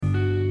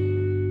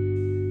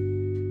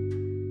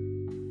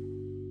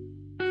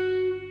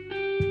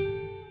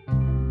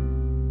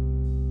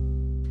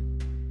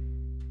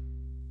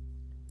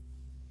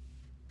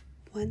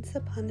Once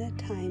upon a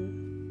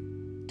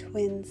time,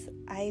 twins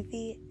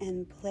Ivy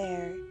and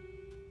Blair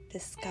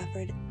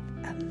discovered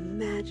a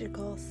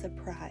magical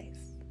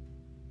surprise.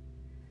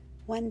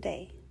 One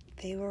day,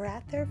 they were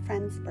at their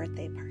friend's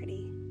birthday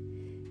party,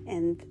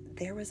 and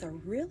there was a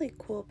really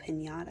cool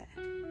piñata.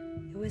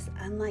 It was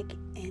unlike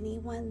any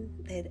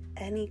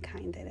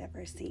kind they'd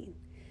ever seen.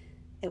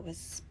 It was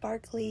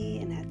sparkly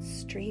and had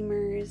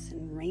streamers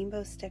and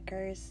rainbow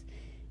stickers,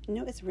 and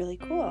it was really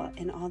cool.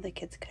 And all the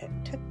kids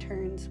took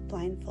turns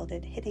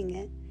blindfolded hitting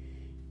it.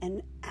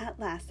 And at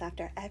last,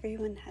 after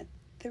everyone had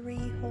 3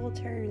 whole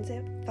turns,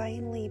 it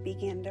finally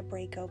began to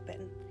break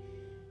open.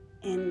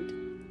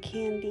 And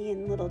candy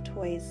and little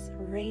toys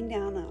rained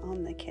down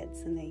on the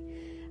kids, and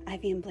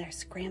Ivy and Blair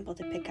scrambled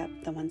to pick up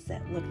the ones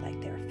that looked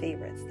like their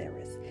favorites. There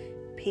was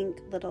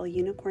pink little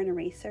unicorn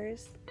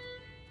erasers,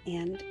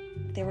 and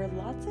there were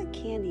lots of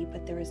candy,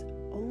 but there was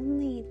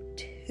only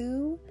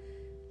 2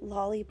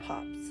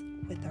 lollipops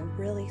with a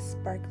really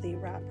sparkly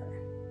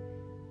wrapper.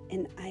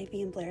 And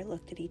Ivy and Blair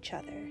looked at each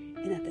other,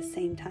 and at the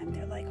same time,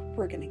 they're like,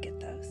 we're going to get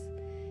those.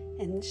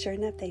 And sure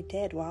enough, they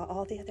did. While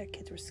all the other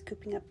kids were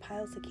scooping up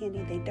piles of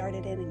candy, they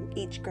darted in and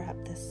each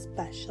grabbed the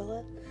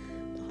special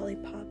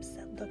lollipops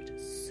that looked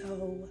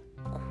so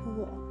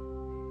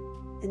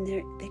cool. And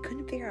they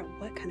couldn't figure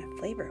out what kind of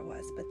flavor it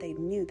was, but they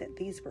knew that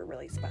these were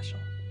really special.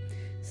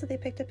 So they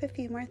picked up a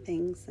few more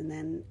things, and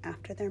then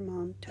after their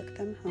mom took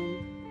them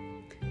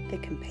home, they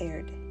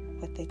compared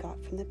what they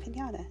got from the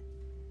piñata.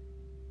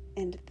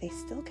 And they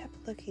still kept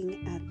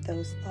looking at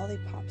those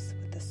lollipops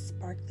with the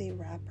sparkly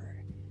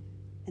wrapper.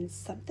 And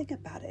something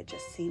about it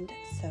just seemed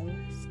so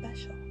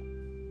special.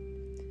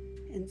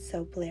 And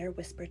so Blair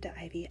whispered to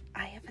Ivy,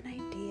 I have an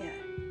idea.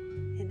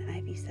 And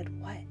Ivy said,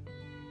 what?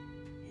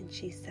 And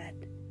she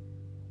said,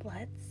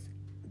 let's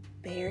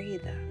bury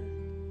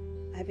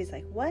them. Ivy's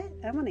like, what?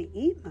 I want to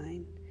eat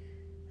mine.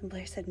 And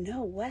Blair said,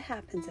 no, what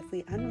happens if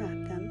we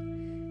unwrap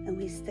them and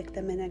we stick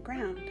them in the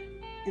ground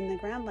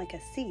like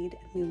a seed,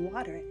 and we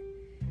water it?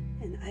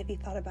 And Ivy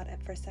thought about it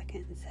for a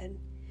second and said,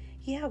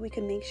 yeah, we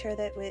can make sure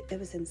that it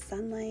was in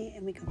sunlight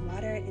and we can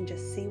water it and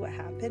just see what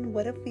happened.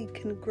 What if we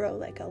can grow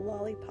like a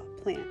lollipop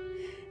plant?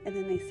 And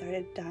then they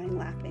started dying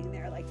laughing. They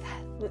were like,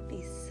 that would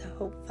be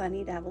so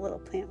funny to have a little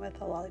plant with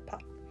a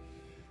lollipop.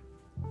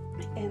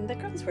 And the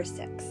girls were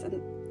 6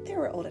 and they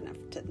were old enough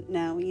to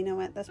know, you know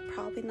what, that's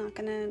probably not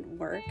going to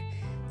work.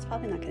 It's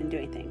probably not going to do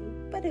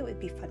anything, but it would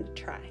be fun to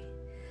try.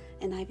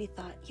 And Ivy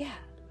thought, yeah.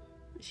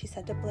 She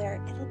said to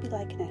Blair, it'll be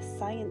like a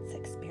science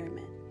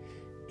experiment,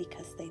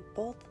 because they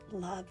both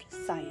loved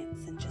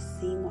science and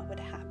just seeing what would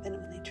happen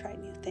when they tried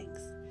new things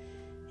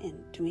and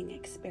doing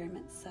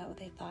experiments. So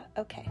they thought,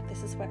 okay,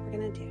 this is what we're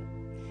going to do.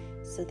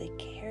 So they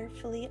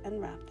carefully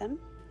unwrapped them,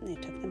 and they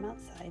took them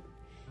outside,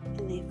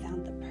 and they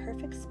found the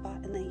perfect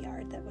spot in the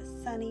yard that was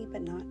sunny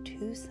but not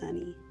too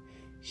sunny,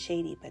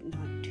 shady but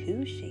not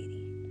too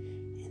shady.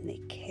 And they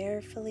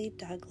carefully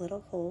dug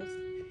little holes,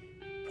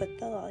 put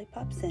the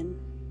lollipops in,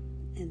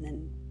 and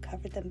then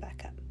covered them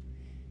back up.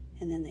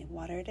 And then they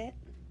watered it,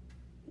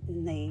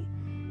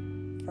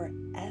 and for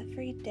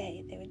every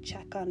day they would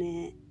check on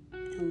it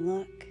and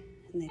look,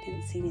 and they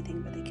didn't see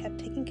anything, but they kept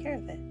taking care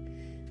of it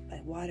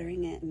by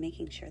watering it and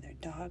making sure their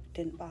dog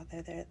didn't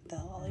bother the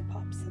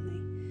lollipops.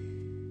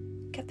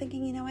 And they kept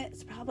thinking, you know what,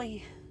 it's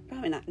probably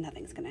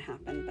nothing's going to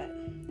happen,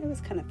 but it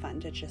was kind of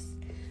fun to just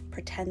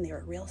pretend they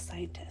were real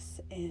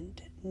scientists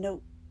and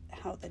note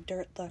how the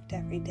dirt looked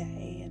every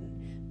day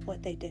and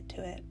what they did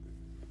to it.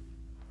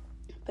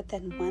 But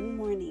then one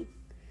morning,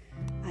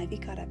 Ivy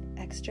got up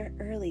extra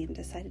early and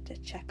decided to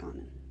check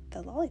on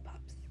the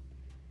lollipops.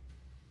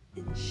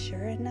 And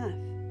sure enough,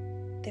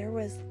 there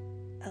was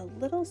a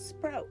little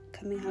sprout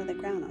coming out of the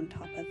ground on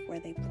top of where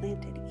they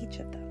planted each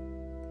of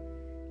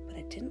them. But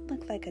it didn't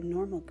look like a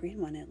normal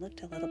green one. It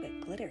looked a little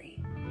bit glittery.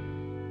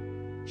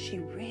 She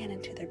ran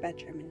into their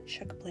bedroom and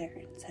shook Blair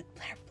and said,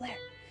 Blair,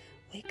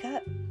 wake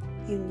up.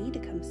 You need to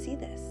come see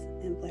this.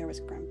 And Blair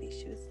was grumpy.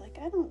 She was like,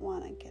 I don't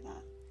want to get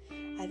up.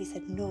 Ivy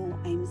said, no,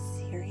 I'm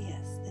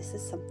serious. This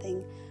is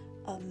something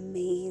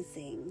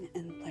amazing.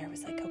 And Blair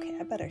was like, okay,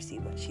 I better see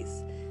what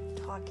she's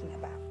talking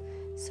about.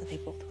 So they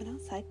both went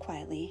outside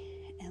quietly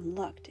and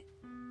looked.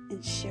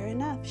 And sure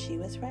enough, she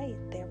was right.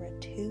 There were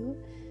 2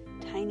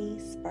 tiny,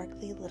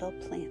 sparkly little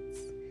plants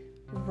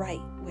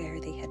right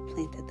where they had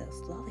planted those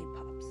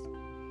lollipops.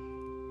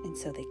 And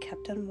so they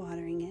kept on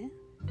watering it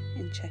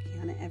and checking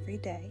on it every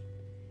day.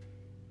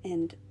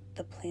 And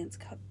the plants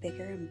got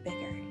bigger and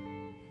bigger.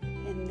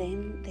 And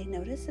then they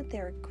noticed that they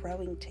were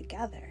growing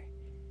together,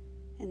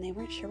 and they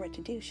weren't sure what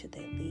to do. Should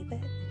they leave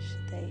it?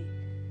 Should they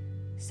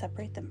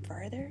separate them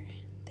further?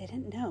 They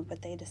didn't know,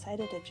 but they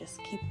decided to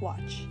just keep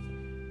watch.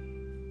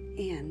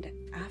 And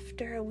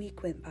after a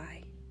week went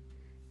by,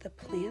 the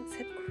plants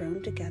had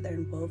grown together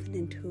and woven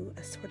into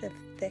a sort of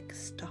thick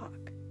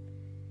stalk.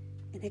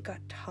 And it got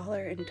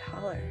taller and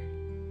taller.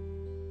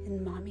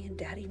 And Mommy and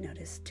Daddy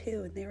noticed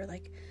too, and they were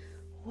like,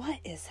 what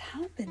is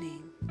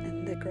happening?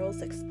 And the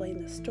girls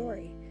explained the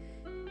story.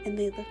 And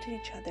they looked at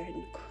each other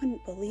and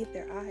couldn't believe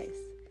their eyes.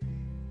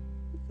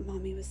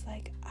 Mommy was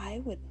like,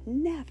 I would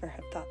never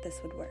have thought this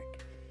would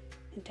work.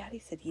 And Daddy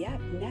said, yeah,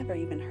 I've never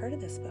even heard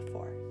of this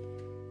before.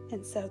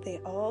 And so they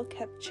all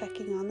kept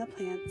checking on the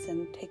plants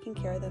and taking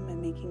care of them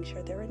and making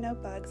sure there were no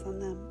bugs on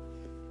them.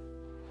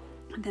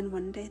 And then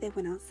one day they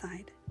went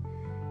outside,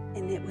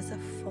 and it was a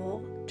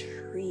full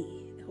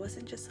tree. It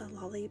wasn't just a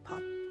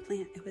lollipop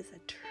plant, it was a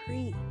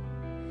tree.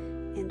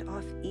 And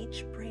off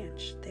each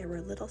branch there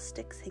were little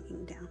sticks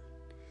hanging down.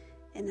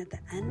 And at the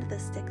end of the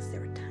sticks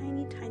there were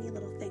tiny, tiny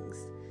little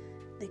things.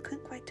 They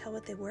couldn't quite tell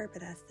what they were,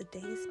 but as the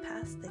days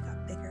passed, they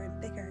got bigger and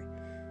bigger.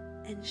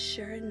 And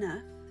sure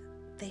enough,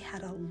 they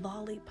had a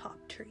lollipop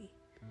tree.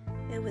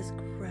 It was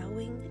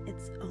growing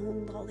its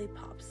own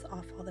lollipops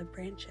off all the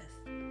branches.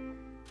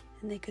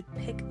 And they could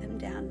pick them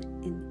down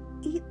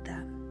and eat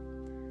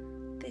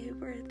them. They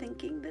were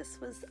thinking this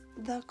was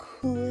the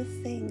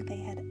coolest thing they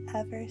had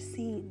ever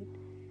seen.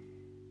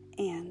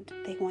 And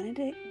they wanted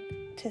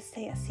it to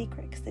stay a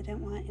secret because they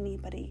didn't want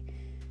anybody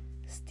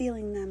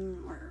stealing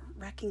them or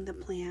wrecking the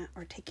plant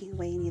or taking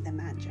away any of the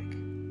magic.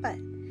 But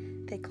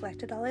they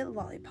collected all the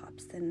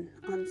lollipops, and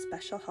on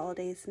special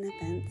holidays and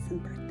events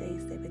and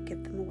birthdays, they would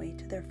give them away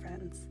to their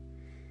friends.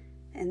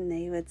 And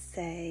they would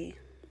say,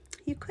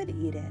 you could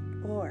eat it,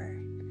 or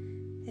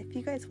if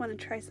you guys want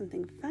to try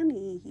something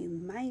funny, you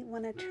might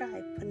want to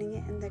try putting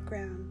it in the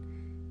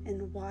ground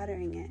and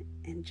watering it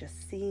and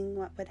just seeing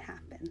what would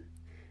happen.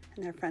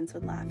 And their friends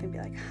would laugh and be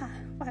like,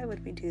 why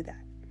would we do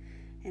that?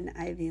 And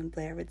Ivy and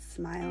Blair would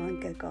smile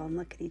and giggle and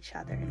look at each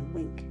other and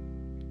wink,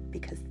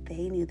 because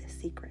they knew the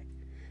secret,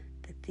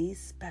 that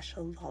these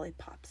special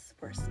lollipops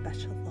were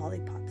special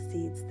lollipop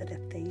seeds, that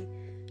if they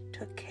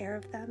took care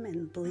of them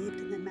and believed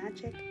in the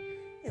magic,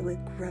 it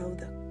would grow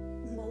the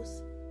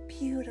most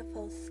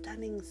beautiful,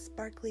 stunning,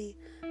 sparkly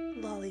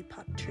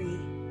lollipop tree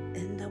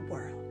in the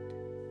world.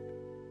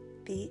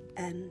 The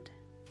end.